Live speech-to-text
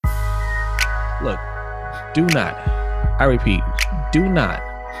Look, do not, I repeat, do not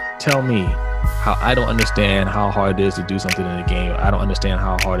tell me how I don't understand how hard it is to do something in a game. I don't understand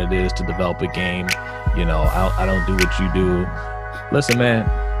how hard it is to develop a game. You know, I don't do what you do. Listen, man,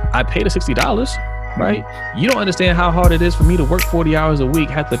 I paid the $60, right? You don't understand how hard it is for me to work 40 hours a week,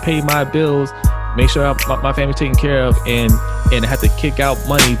 have to pay my bills, make sure my family's taken care of, and have to kick out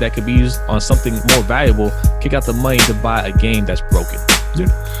money that could be used on something more valuable, kick out the money to buy a game that's broken. Yeah.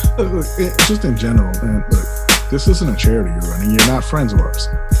 Look, just in general, man, look, this isn't a charity you're running. You're not friends of ours.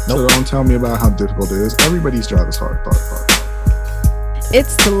 Nope. So don't tell me about how difficult it is. Everybody's job is hard.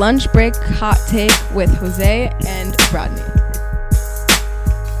 It's the Lunch Break Hot Take with Jose and Rodney.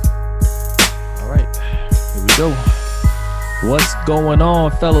 All right, here we go. What's going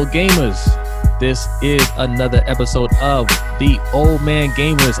on, fellow gamers? This is another episode of The Old Man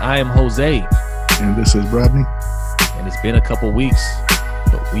Gamers. I am Jose. And this is Rodney. And it's been a couple weeks,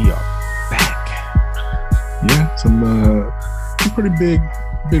 but we are back. Yeah, some pretty big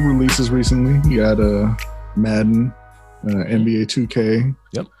releases recently. We got Madden, NBA 2K,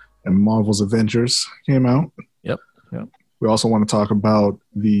 yep, and Marvel's Avengers came out. Yep. We also want to talk about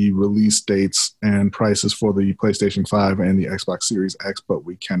the release dates and prices for the PlayStation 5 and the Xbox Series X, but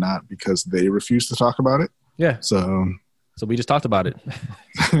we cannot because they refuse to talk about it. Yeah. So we just talked about it.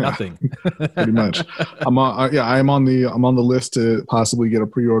 Nothing. Pretty much. I'm on the list to possibly get a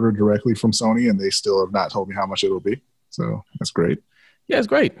pre-order directly from Sony, and they still have not told me how much it'll be. So that's great. Yeah, it's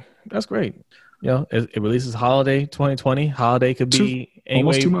great. That's great. You know, it releases holiday 2020. Holiday could be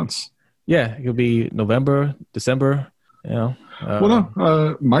almost 2 months. Yeah, it could be November, December. You know.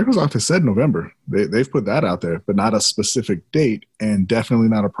 Microsoft has said November. They've put that out there, but not a specific date, and definitely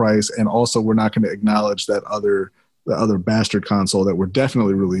not a price. And also, we're not going to acknowledge the other bastard console that we're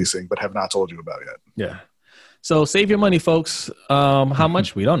definitely releasing, but have not told you about yet. Yeah. So save your money, folks. How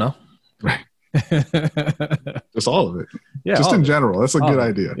much? We don't know. Right. Just all of it. Yeah. Just in general. That's a good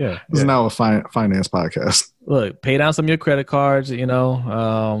idea. Yeah. This is now a finance podcast. Look, pay down some of your credit cards, you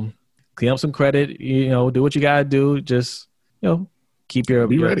know, clean up some credit, you know, do what you got to do. Just, you know,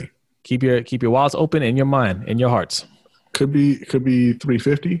 be ready. Keep your wallets open and your mind and your hearts. Could be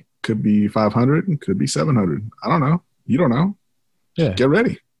 350. Could be 500, could be 700. I don't know. You don't know. Yeah. Get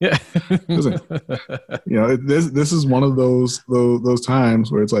ready. Yeah. Listen, you know, this is one of those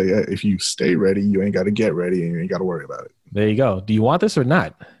times where it's like, if you stay ready, you ain't got to get ready and you ain't got to worry about it. There you go. Do you want this or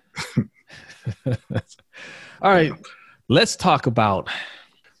not? All right. Let's talk about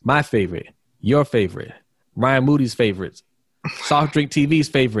my favorite, your favorite, Ryan Moody's favorites, Soft Drink TV's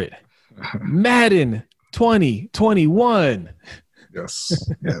favorite, Madden 2021. Yes.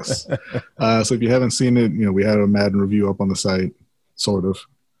 So if you haven't seen it, you know, we had a Madden review up on the site, sort of.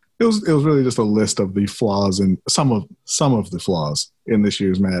 It was really just a list of the flaws and some of the flaws in this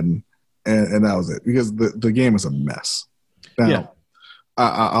year's Madden, and that was it, because the game is a mess. Now, yeah.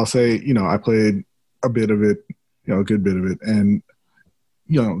 I'll say, you know, I played a bit of it, you know, a good bit of it, and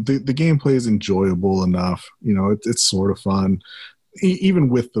you know, the gameplay is enjoyable enough. You know, it's sort of fun, even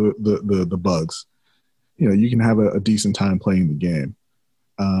with the bugs. You know, you can have a decent time playing the game,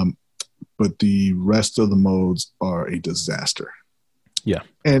 but the rest of the modes are a disaster. Yeah,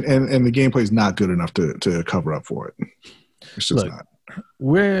 and the gameplay is not good enough to cover up for it. It's just not.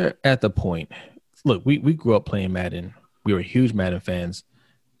 We're at the point. Look, we grew up playing Madden. We were huge Madden fans,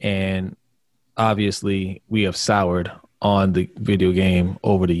 and obviously we have soured on the video game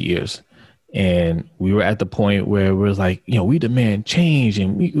over the years. And we were at the point where we're like, you know, we demand change,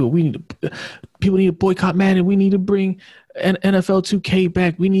 and we need people need to boycott Madden. We need to bring an NFL 2K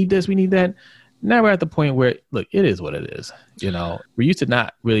back. We need this. We need that. Now we're at the point where, look, it is what it is. You know, we're used to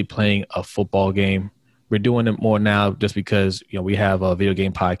not really playing a football game. We're doing it more now just because, you know, we have a video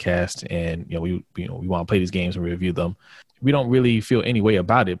game podcast, and we want to play these games and review them. We don't really feel any way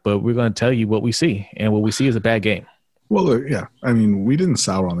about it, but we're going to tell you what we see, and what we see is a bad game. Well, yeah. I mean, we didn't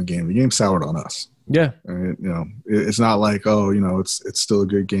sour on the game. The game soured on us. Yeah. And, you know, it's not like, oh, you know, it's still a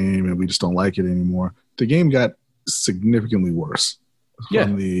good game and we just don't like it anymore. The game got significantly worse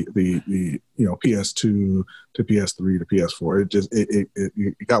from the you know, PS2 to PS3 to PS4.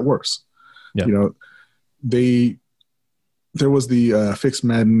 It got worse. Yeah. You know, there was the Fix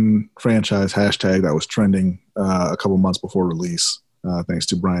Madden franchise hashtag that was trending a couple months before release, thanks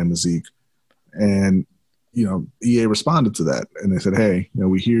to Brian Mazik. And you know, EA responded to that, and they said, hey, you know,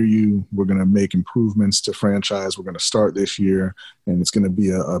 we hear you. We're going to make improvements to franchise. We're going to start this year, and it's going to be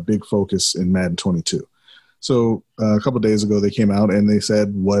a big focus in Madden 22. So a couple of days ago, they came out and they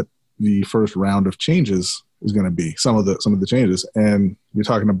said what the first round of changes is going to be, some of the changes. And you're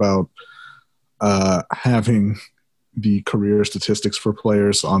talking about having the career statistics for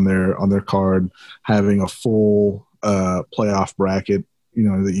players on their card, having a full playoff bracket,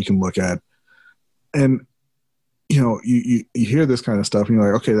 that you can look at. And, you hear this kind of stuff and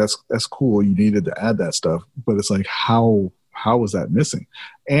you're like, okay, that's cool. You needed to add that stuff. But it's like, how was that missing?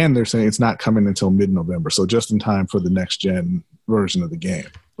 And they're saying it's not coming until mid-November. So just in time for the next gen version of the game.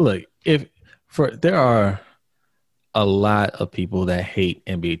 Look, there are a lot of people that hate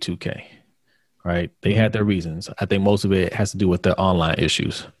NBA 2K, right? They had their reasons. I think most of it has to do with their online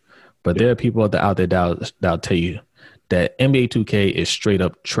issues. But there are people out there that'll tell you that NBA 2K is straight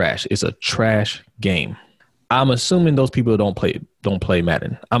up trash. It's a trash game. I'm assuming those people don't play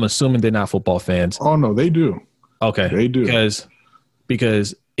Madden. I'm assuming they're not football fans. Oh no, they do. Okay, they do.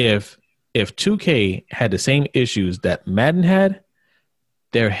 Because if 2K had the same issues that Madden had,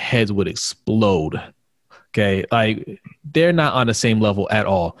 their heads would explode. Okay, like they're not on the same level at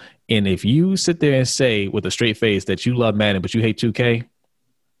all. And if you sit there and say with a straight face that you love Madden but you hate 2K,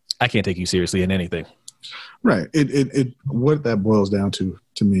 I can't take you seriously in anything. Right. It what that boils down to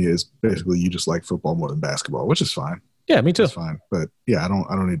me is basically you just like football more than basketball, which is fine. Yeah, me too. That's fine. But yeah, I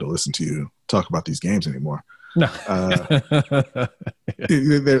don't need to listen to you talk about these games anymore. No.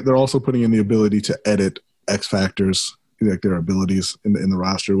 They're also putting in the ability to edit X factors, like their abilities in the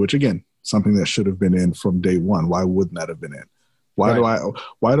roster, which again, something that should have been in from day one. Why wouldn't that have been in? Why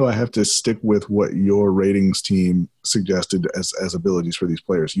do I have to stick with what your ratings team suggested as abilities for these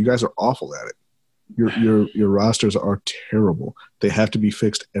players? You guys are awful at it. Your rosters are terrible. They have to be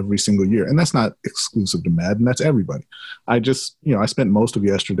fixed every single year. And that's not exclusive to Madden. That's everybody. I spent most of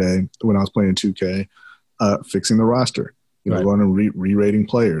yesterday when I was playing 2K fixing the roster, going and re-rating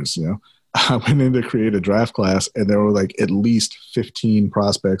players. I went in to create a draft class and there were like at least 15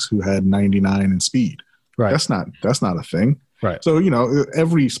 prospects who had 99 in speed. Right. That's not a thing. Right. So,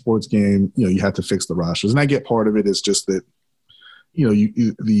 every sports game, you have to fix the rosters. And I get part of it is just that,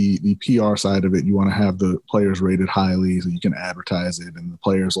 the PR side of it, you want to have the players rated highly so you can advertise it and the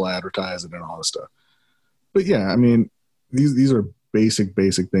players will advertise it and all this stuff. But yeah, I mean, these are basic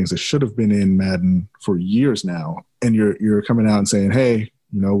things that should have been in Madden for years now. And you're coming out and saying, hey,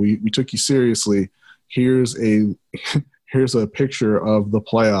 we took you seriously. Here's a picture of the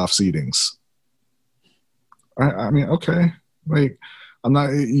playoff seedings. I mean, okay. Like, I'm not,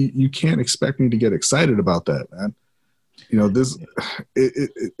 you can't expect me to get excited about that, man. It's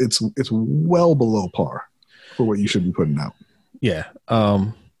well below par for what you should be putting out. Yeah.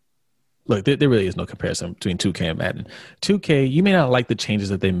 Look, there really is no comparison between 2K and Madden. 2K, you may not like the changes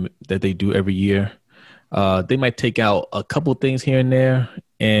that they do every year. They might take out a couple things here and there,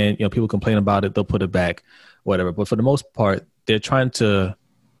 and people complain about it. They'll put it back, whatever. But for the most part, they're trying to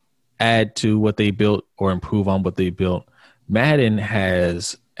add to what they built or improve on what they built. Madden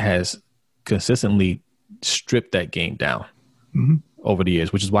has consistently stripped that game down over the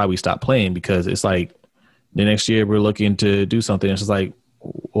years, which is why we stopped playing, because it's like the next year we're looking to do something. It's just like,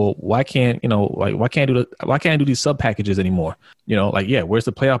 well, why can't I do these sub packages anymore? Where's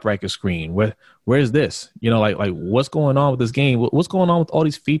the playoff bracket screen? Where's this? What's going on with this game? What's going on with all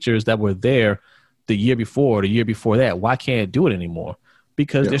these features that were there the year before that? Why can't it do it anymore?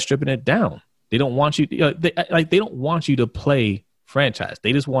 Because they're stripping it down. They don't want you. They don't want you to play franchise.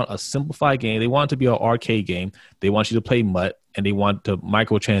 They just want a simplified game. They want it to be an arcade game. They want you to play MUT, and they want to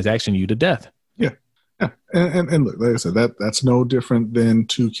microtransaction you to death. Yeah. And look, like I said, that's no different than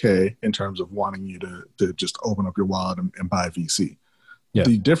 2K in terms of wanting you to just open up your wallet and buy VC. Yeah.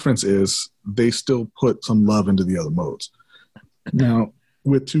 The difference is they still put some love into the other modes. Now,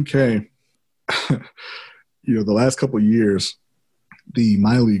 with 2K, the last couple of years, the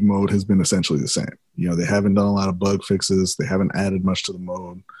My League mode has been essentially the same. They haven't done a lot of bug fixes. They haven't added much to the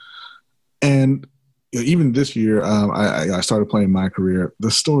mode. And even this year, I started playing My Career.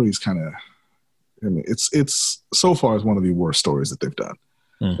 The story's kind of, it's so far is one of the worst stories that they've done.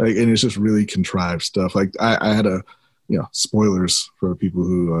 And it's just really contrived stuff. Like I had spoilers for people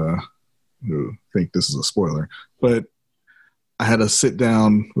who think this is a spoiler, but I had to sit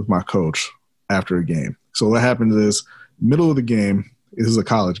down with my coach after a game. So what happened is, middle of the game, this is a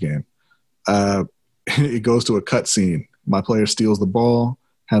college game. It goes to a cut scene. My player steals the ball,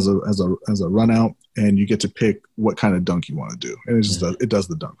 has a run out, and you get to pick what kind of dunk you want to do. And it does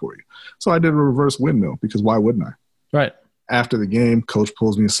the dunk for you. So I did a reverse windmill, because why wouldn't I? Right. After the game, coach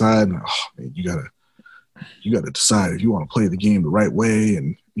pulls me aside and, man, you gotta decide if you want to play the game the right way,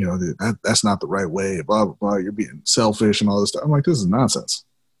 and that's not the right way, blah blah blah. You're being selfish and all this stuff. I'm like, this is nonsense.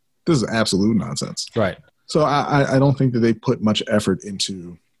 This is absolute nonsense. Right. So I don't think that they put much effort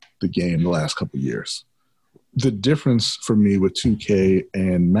into the game the last couple of years. The difference for me with 2K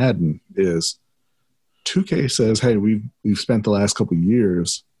and Madden is 2K says, hey, we've spent the last couple of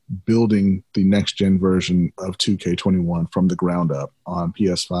years building the next gen version of 2K21 from the ground up on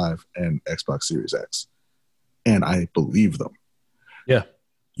PS5 and Xbox Series X. And I believe them. Yeah.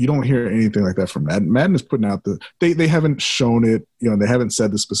 You don't hear anything like that from Madden. Madden is putting out they haven't shown it, they haven't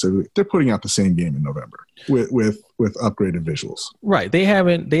said this specifically. They're putting out the same game in November with upgraded visuals. Right. They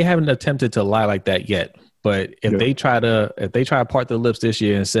haven't attempted to lie like that yet. But if they try to part their lips this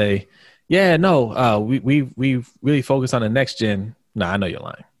year and say, yeah, no, we've really focused on the next gen. No, I know you're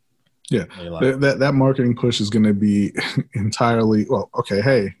lying. Yeah, that marketing push is going to be entirely,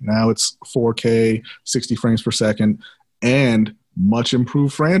 hey, now it's 4K, 60 frames per second, and much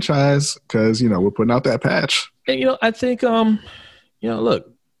improved franchise because, we're putting out that patch. And, I think,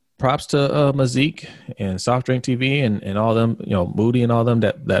 look, props to Mazik and Soft Drink TV and all them, Moody and all them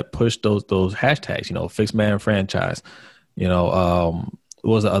that pushed those hashtags, fix man franchise. What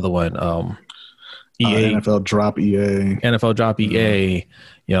was the other one? EA, NFL drop EA. NFL drop EA.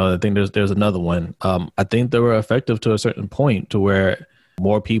 I think there's another one. I think they were effective to a certain point to where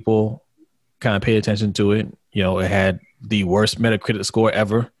more people kind of paid attention to it. It had the worst Metacritic score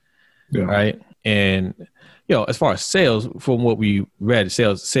ever. Yeah. Right. And, as far as sales, from what we read,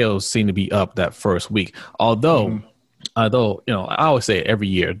 sales seem to be up that first week. Although, I always say every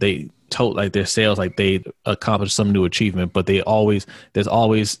year they told like their sales, like they accomplished some new achievement, but there's always,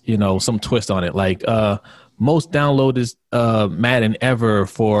 some twist on it. Like, most downloaded Madden ever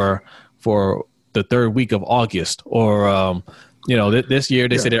for the third week of August, or this year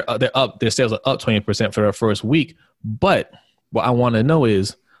they say they're up, their sales are up 20% for their first week. But what I want to know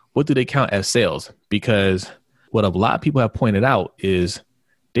is, what do they count as sales? Because what a lot of people have pointed out is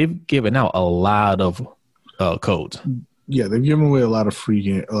they've given out a lot of codes. Yeah, they've given away a lot of free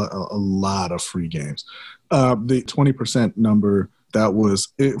games. The 20% number, that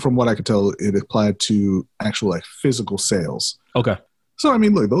was, from what I could tell, it applied to actual like physical sales. Okay. So I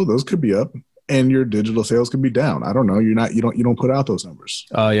mean, look, those could be up, and your digital sales could be down. I don't know. You don't put out those numbers.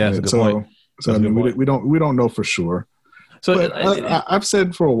 Oh yeah, that's a good point. So I mean, we don't know for sure. So but I've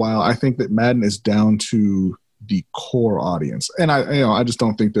said for a while, I think that Madden is down to the core audience, and I just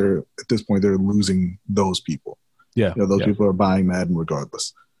don't think they're at this point they're losing those people. Yeah, those people are buying Madden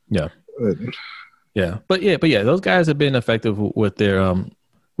regardless. Yeah. But those guys have been effective with their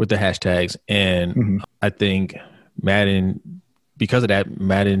hashtags, and I think Madden, because of that,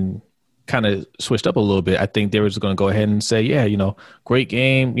 Madden kind of switched up a little bit. I think they were just going to go ahead and say, yeah, great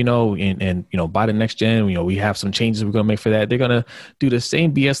game, and buy the next gen. We have some changes we're going to make for that. They're going to do the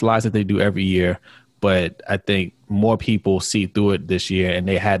same BS lies that they do every year, but I think more people see through it this year, and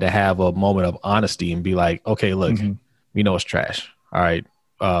they had to have a moment of honesty and be like, okay, look, we know it's trash. All right.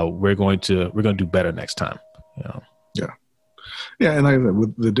 We're going to do better next time. Yeah, and like I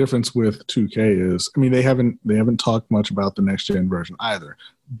said, the difference with 2K is, I mean, they haven't talked much about the next gen version either.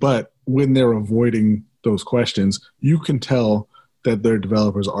 But when they're avoiding those questions, you can tell that their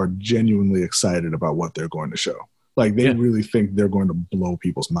developers are genuinely excited about what they're going to show. Like they really think they're going to blow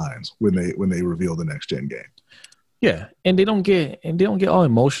people's minds when they reveal the next gen game. Yeah, and they don't get all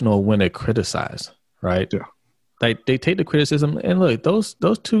emotional when they're criticized, right? Yeah. Like they take the criticism, and look, those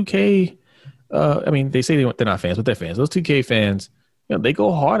 2K, I mean, they say they're not fans, but they're fans. Those 2K fans, they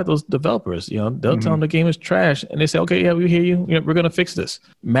go hard at those developers. They'll tell them the game is trash, and they say, okay, yeah, we hear you. We're going to fix this.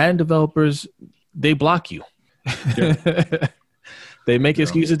 Madden developers, they block you. Yeah. They make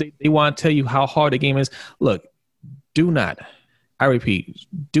excuses. They want to tell you how hard the game is. Look, I repeat,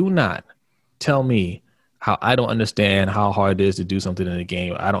 do not tell me how I don't understand how hard it is to do something in a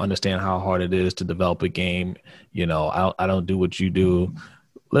game. I don't understand how hard it is to develop a game. I don't do what you do.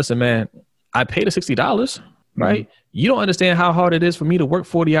 Listen, man, I paid the $60, right? You don't understand how hard it is for me to work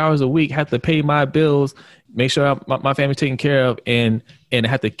 40 hours a week, have to pay my bills, make sure my family's taken care of, and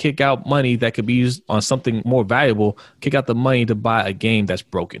have to kick out money that could be used on something more valuable, kick out the money to buy a game that's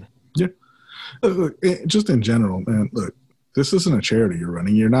broken. Yeah. Look, just in general, man, look, this isn't a charity you're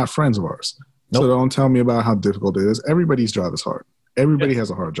running. You're not friends of ours. Nope. So don't tell me about how difficult it is. Everybody's job is hard. Everybody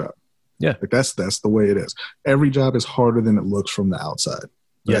has a hard job. Yeah. Like that's the way it is. Every job is harder than it looks from the outside.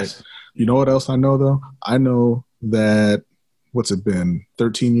 Right? Yes. You know what else I know, though? I know that, what's it been,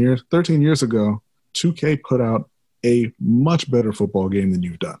 13 years? 13 years ago, 2K put out a much better football game than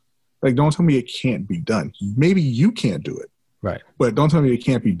you've done. Like, don't tell me it can't be done. Maybe you can't do it. Right. But don't tell me it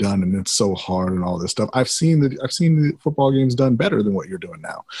can't be done and it's so hard and all this stuff. I've seen the football games done better than what you're doing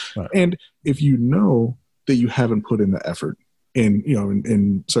now. Right. And if you know that you haven't put in the effort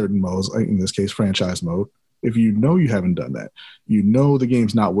in certain modes, like in this case, franchise mode, if you know you haven't done that, the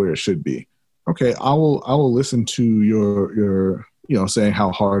game's not where it should be. Okay, I will listen to your saying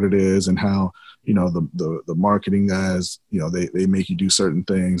how hard it is and how the marketing guys, they make you do certain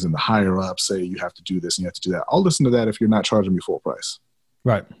things, and the higher ups say you have to do this and you have to do that. I'll listen to that if you're not charging me full price.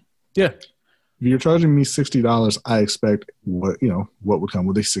 Right. Yeah. If you're charging me $60, I expect what would come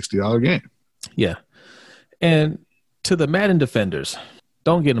with a $60 game. Yeah. And to the Madden defenders,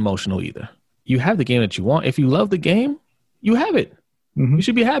 don't get emotional either. You have the game that you want. If you love the game, you have it. Mm-hmm. You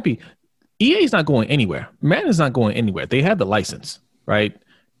should be happy. EA's not going anywhere. Madden's not going anywhere. They have the license, right?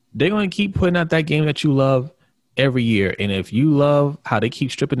 They're going to keep putting out that game that you love every year. And if you love how they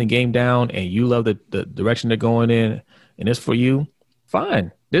keep stripping the game down and you love the direction they're going in and it's for you,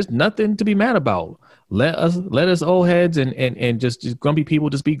 fine. There's nothing to be mad about. Let us old heads and just grumpy people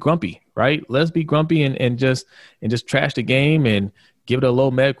just be grumpy, right? Let's be grumpy and just trash the game and give it a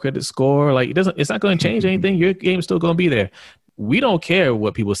low Metacritic score. Like it's not going to change anything. Your game is still going to be there. We don't care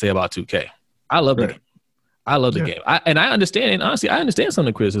what people say about 2K. I love the game. I love the game. I understand, and honestly, I understand some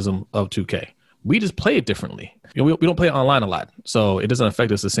of the criticism of 2K. We just play it differently. We don't play it online a lot, so it doesn't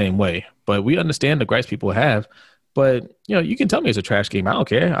affect us the same way. But we understand the gripes people have. But, you can tell me it's a trash game. I don't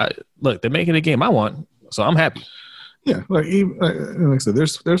care. Look, they're making a game I want, so I'm happy. Yeah, like I said,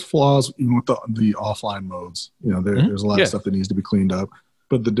 there's flaws even with the offline modes. There's a lot of stuff that needs to be cleaned up.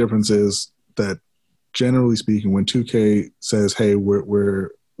 But the difference is that, generally speaking, when 2K says, "Hey, we're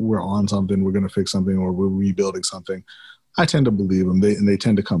on something, we're going to fix something, or we're rebuilding something," I tend to believe them. They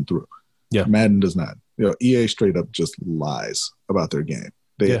tend to come through. Yeah, Madden does not. EA straight up just lies about their game.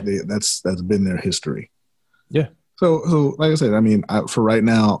 That's been their history. Yeah. So like I said, I mean, for right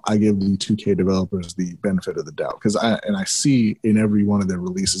now, I give the 2K developers the benefit of the doubt because I see in every one of their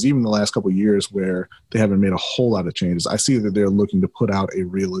releases, even the last couple of years where they haven't made a whole lot of changes, I see that they're looking to put out a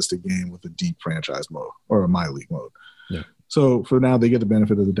realistic game with a deep franchise mode or a My League mode. Yeah. So for now, they get the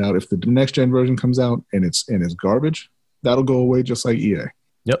benefit of the doubt. If the next gen version comes out and it's garbage, that'll go away just like EA.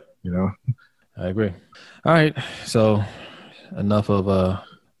 Yep. I agree. All right. So enough of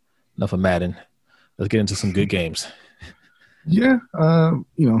Madden. Let's get into some good games. Yeah.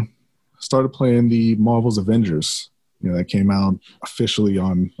 Started playing the Marvel's Avengers. That came out officially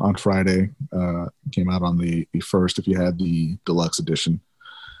on Friday. Came out on the 1st if you had the deluxe edition.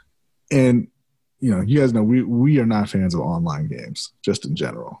 And, you guys know we are not fans of online games, just in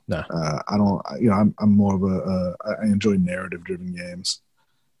general. No. I don't, I'm more of I enjoy narrative-driven games.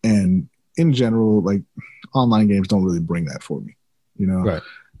 And in general, like, online games don't really bring that for me, Right.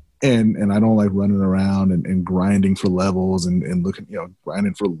 And I don't like running around and grinding for levels and looking,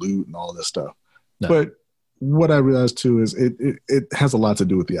 grinding for loot and all this stuff. No. But what I realized too is it has a lot to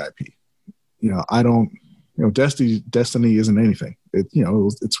do with the IP. I don't, Destiny isn't anything.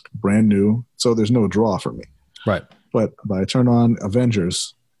 It's brand new, so there's no draw for me. Right. But I turned on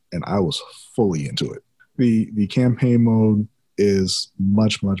Avengers and I was fully into it. The campaign mode is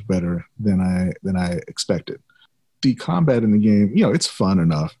much, much better than I expected. The combat in the game, it's fun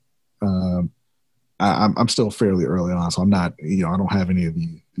enough. I'm still fairly early on, so I'm not, I don't have any of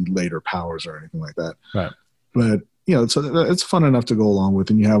the later powers or anything like that. Right. But, so it's fun enough to go along with,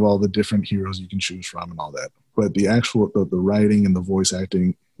 and you have all the different heroes you can choose from and all that. But the actual, the writing and the voice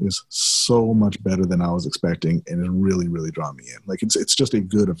acting is so much better than I was expecting, and it really, really drawn me in. Like, it's just a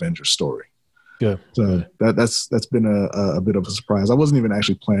good Avengers story. Yeah. So that's been a bit of a surprise. I wasn't even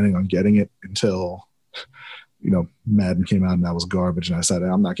actually planning on getting it until Madden came out and that was garbage, and I said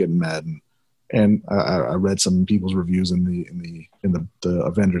I'm not getting Madden. And I read some people's reviews in the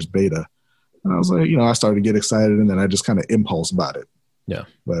Avengers beta, and I was like, I started to get excited, and then I just kind of impulse bought it. Yeah.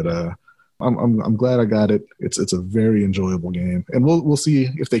 But I'm glad I got it. It's a very enjoyable game, and we'll see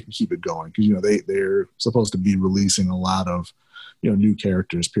if they can keep it going because they're supposed to be releasing a lot of new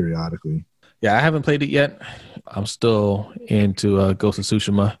characters periodically. Yeah, I haven't played it yet. I'm still into Ghost of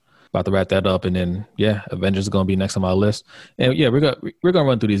Tsushima. About to wrap that up, and then Avengers is gonna be next on my list. And we're gonna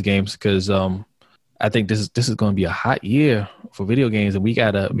run through these games because I think this is gonna be a hot year for video games, and we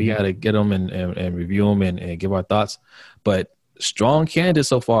gotta get them and review them and give our thoughts. But strong candidates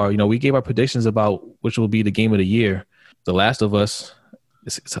so far. We gave our predictions about which will be the game of the year. The Last of Us.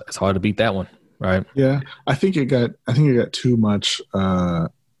 It's hard to beat that one, right? Yeah, I think it got too much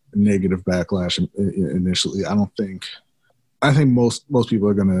negative backlash initially. I think most people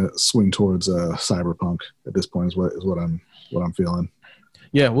are going to swing towards Cyberpunk at this point. Is what I'm feeling.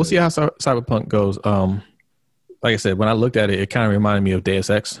 Yeah, we'll see how Cyberpunk goes. Like I said, when I looked at it, it kind of reminded me of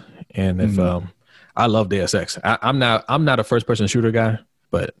Deus Ex, and if I love Deus Ex, I'm not a first person shooter guy,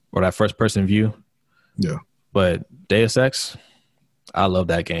 or that first person view. Yeah. But Deus Ex, I love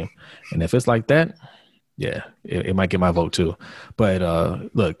that game, and if it's like that, yeah, it might get my vote too. But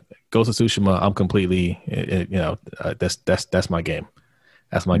look, Ghost of Tsushima, I'm completely, that's my game.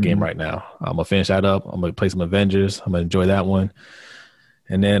 That's my game right now. I'm gonna finish that up. I'm gonna play some Avengers. I'm gonna enjoy that one.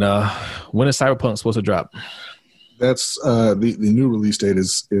 And then when is Cyberpunk supposed to drop? That's the new release date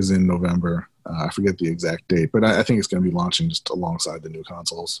is in November. I forget the exact date, but I think it's going to be launching just alongside the new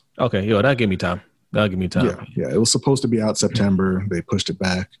consoles. Okay, that'll give me time. Yeah. It was supposed to be out September. They pushed it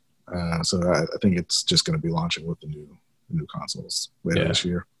back, so I think it's just going to be launching with the new consoles later this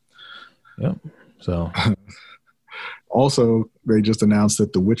year. Yep. So, also, they just announced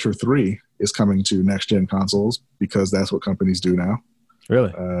that The Witcher 3 is coming to next gen consoles because that's what companies do now.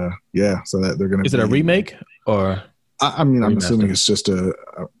 Really? Yeah. So that they're going to. Is it a remake or? I mean, I'm assuming it's just I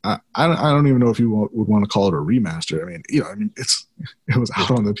don't even know if you would want to call it a remaster. I mean, it was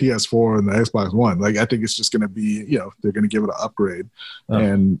out on the PS4 and the Xbox One. Like, I think it's just going to be, they're going to give it an upgrade. Oh.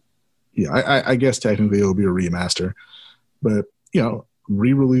 And I guess technically it'll be a remaster, but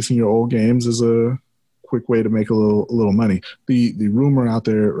re-releasing your old games is a quick way to make a little money. The rumor out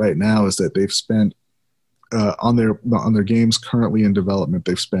there right now is that they've spent on their games currently in development,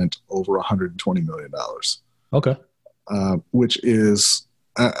 they've spent over $120 million. Okay. Which is,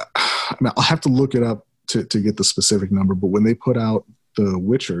 I'll have to look it up to get the specific number, but when they put out The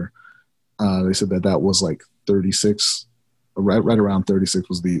Witcher, they said that was like 36, right around 36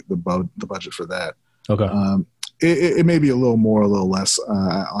 was the budget for that. Okay. It may be a little more, a little less.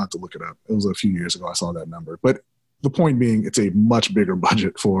 I'll have to look it up. It was a few years ago I saw that number, but the point being, it's a much bigger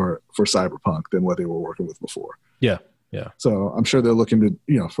budget for Cyberpunk than what they were working with before. Yeah. Yeah. So I'm sure they're looking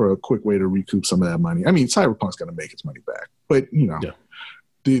to, for a quick way to recoup some of that money. I mean, Cyberpunk's going to make its money back, but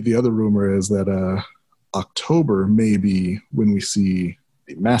the other rumor is that October may be when we see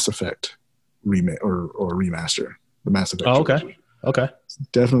the Mass Effect remake or remaster, the Mass Effect. Oh, okay. Trilogy. Okay.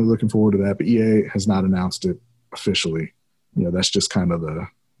 Definitely looking forward to that, but EA has not announced it officially. That's just kind of the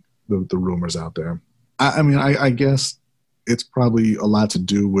rumors out there. I mean, I guess it's probably a lot to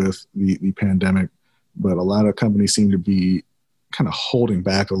do with the pandemic. But a lot of companies seem to be kind of holding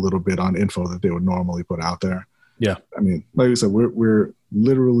back a little bit on info that they would normally put out there. Yeah. I mean, like I said, we're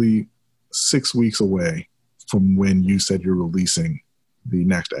literally 6 weeks away from when you said you're releasing the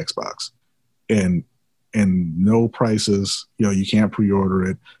next Xbox. And no prices, you can't pre-order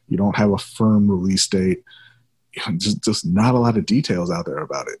it. You don't have a firm release date. Just not a lot of details out there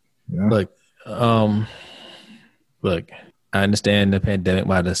about it. Look, I understand the pandemic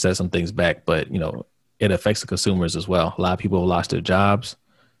might have set some things back, but it affects the consumers as well. A lot of people have lost their jobs,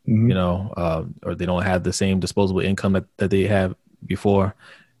 or they don't have the same disposable income that they have before.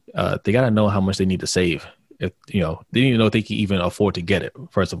 They got to know how much they need to save. If they need to know if they can even afford to get it,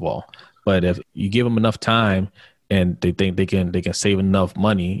 first of all. But if you give them enough time and they think they can save enough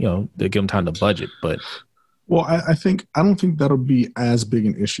money, they give them time to budget. But I don't think that'll be as big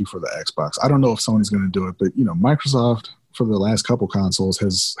an issue for the Xbox. I don't know if Sony's going to do it, but Microsoft for the last couple consoles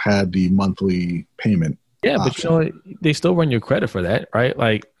has had the monthly payment. Yeah, option. but they still run your credit for that, right?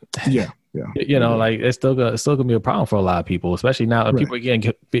 Like, yeah. Like it's still gonna be a problem for a lot of people, especially now that people are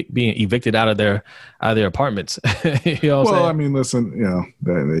being evicted out of their apartments. I mean, listen,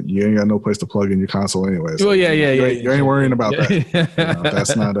 you ain't got no place to plug in your console anyway. So you ain't worrying about that.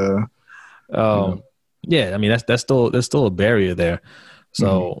 That's not a. Yeah, I mean there's still a barrier there.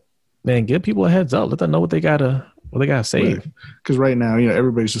 So, man, give people a heads up. Let them know what they gotta save. Because right now,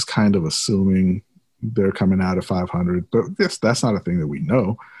 everybody's just kind of assuming they're coming out at 500, but that's not a thing that we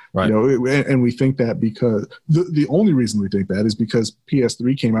know. Right. And we think that because the only reason we think that is because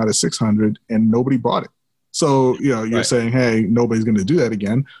PS3 came out at 600 and nobody bought it. So, you're saying, hey, nobody's going to do that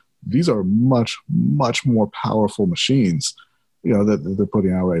again. These are much, much more powerful machines, that they're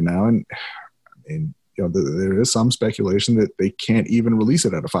putting out right now. And I mean, there is some speculation that they can't even release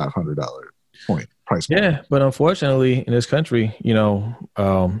it at a $500 price point. Yeah, but unfortunately in this country,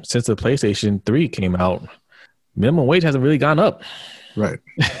 since the PlayStation 3 came out, minimum wage hasn't really gone up. Right.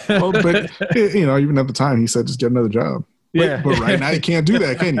 Well, but even at the time he said just get another job. Yeah. But right now you can't do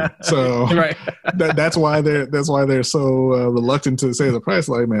that, can you? So right. that's why they're so reluctant to say the price.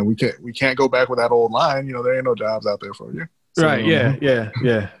 Like, man, we can't go back with that old line. There ain't no jobs out there for you. So, right. Yeah.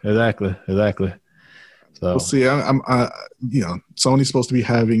 Exactly. So we'll see. Sony's supposed to be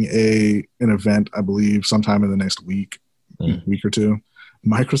having an event, I believe, sometime in the next week or two.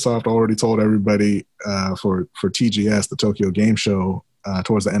 Microsoft already told everybody for TGS, the Tokyo Game Show,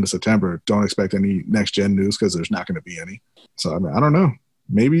 towards the end of September, don't expect any next gen news because there's not going to be any. So I mean, I don't know.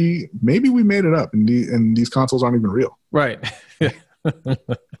 Maybe we made it up, and these consoles aren't even real. Right. But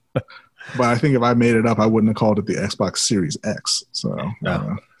I think if I made it up, I wouldn't have called it the Xbox Series X. So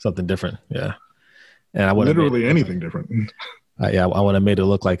something different. Yeah. And I would literally anything different. I would have made it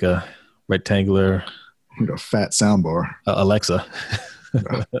look like a rectangular, like a fat soundbar. Alexa.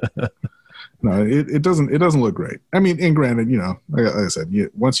 No, it doesn't look great. I mean, and granted, like I said,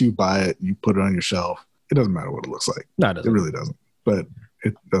 once you buy it, you put it on your shelf. It doesn't matter what it looks like. No, it really doesn't. But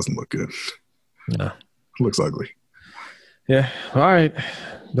it doesn't look good. No, it looks ugly. Yeah. All right.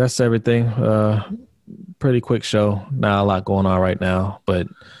 That's everything. Pretty quick show. Not a lot going on right now, but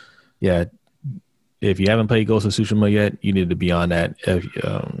yeah. If you haven't played Ghost of Tsushima yet, you need to be on that. If,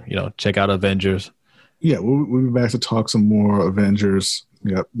 check out Avengers. Yeah, we'll be back to talk some more Avengers.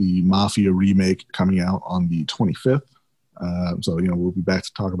 We got the Mafia remake coming out on the 25th. So we'll be back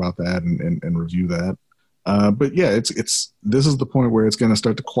to talk about that and review that. But yeah, this is the point where it's going to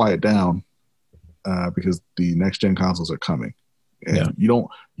start to quiet down because the next gen consoles are coming, and you don't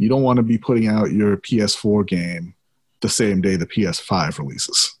want to be putting out your PS4 game the same day the PS5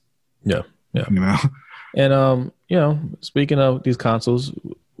 releases. Yeah. And speaking of these consoles,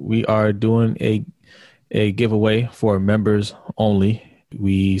 we are doing a giveaway for members only.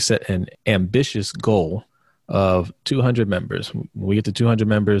 We set an ambitious goal of 200 members. When we get to 200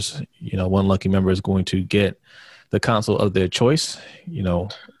 members, one lucky member is going to get the console of their choice,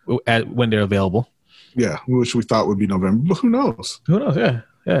 when they're available. Yeah, which we thought would be November, but who knows?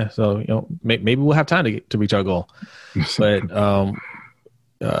 Yeah. So, maybe we'll have time to reach our goal. But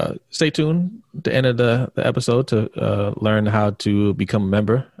stay tuned to the end of the episode to learn how to become a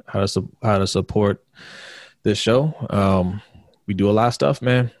member, how to support this show. We do a lot of stuff,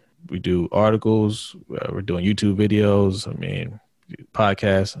 man. We do articles. We're doing YouTube videos.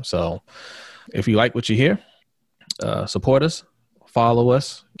 Podcasts. So if you like what you hear, support us, follow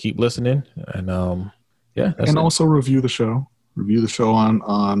us, keep listening, and and also review the show. Review the show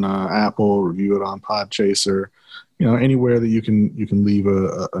on Apple. Review it on Podchaser. Anywhere that you can leave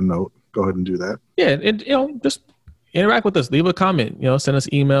a note. Go ahead and do that. Yeah, and just interact with us. Leave a comment. Send us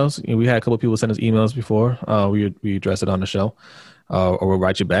emails. We had a couple of people send us emails before. We address it on the show, or we'll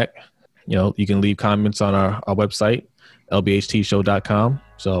write you back. You can leave comments on our website, lbhtshow.com.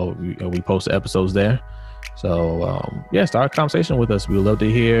 So we post the episodes there. So start a conversation with us. We would love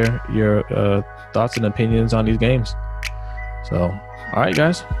to hear your thoughts and opinions on these games. So, all right,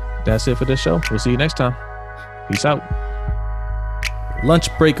 guys, that's it for this show. We'll see you next time. Peace out. Lunch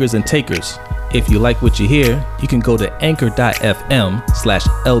breakers and takers. If you like what you hear, you can go to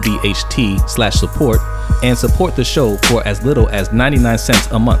anchor.fm/LBHT/support and support the show for as little as 99 cents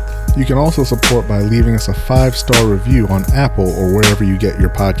a month. You can also support by leaving us a 5-star review on Apple or wherever you get your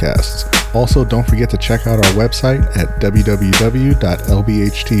podcasts. Also, don't forget to check out our website at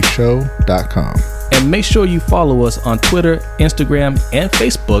www.lbhtshow.com. And make sure you follow us on Twitter, Instagram, and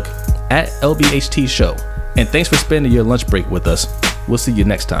Facebook at LBHT Show. And thanks for spending your lunch break with us. We'll see you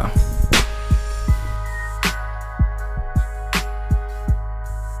next time.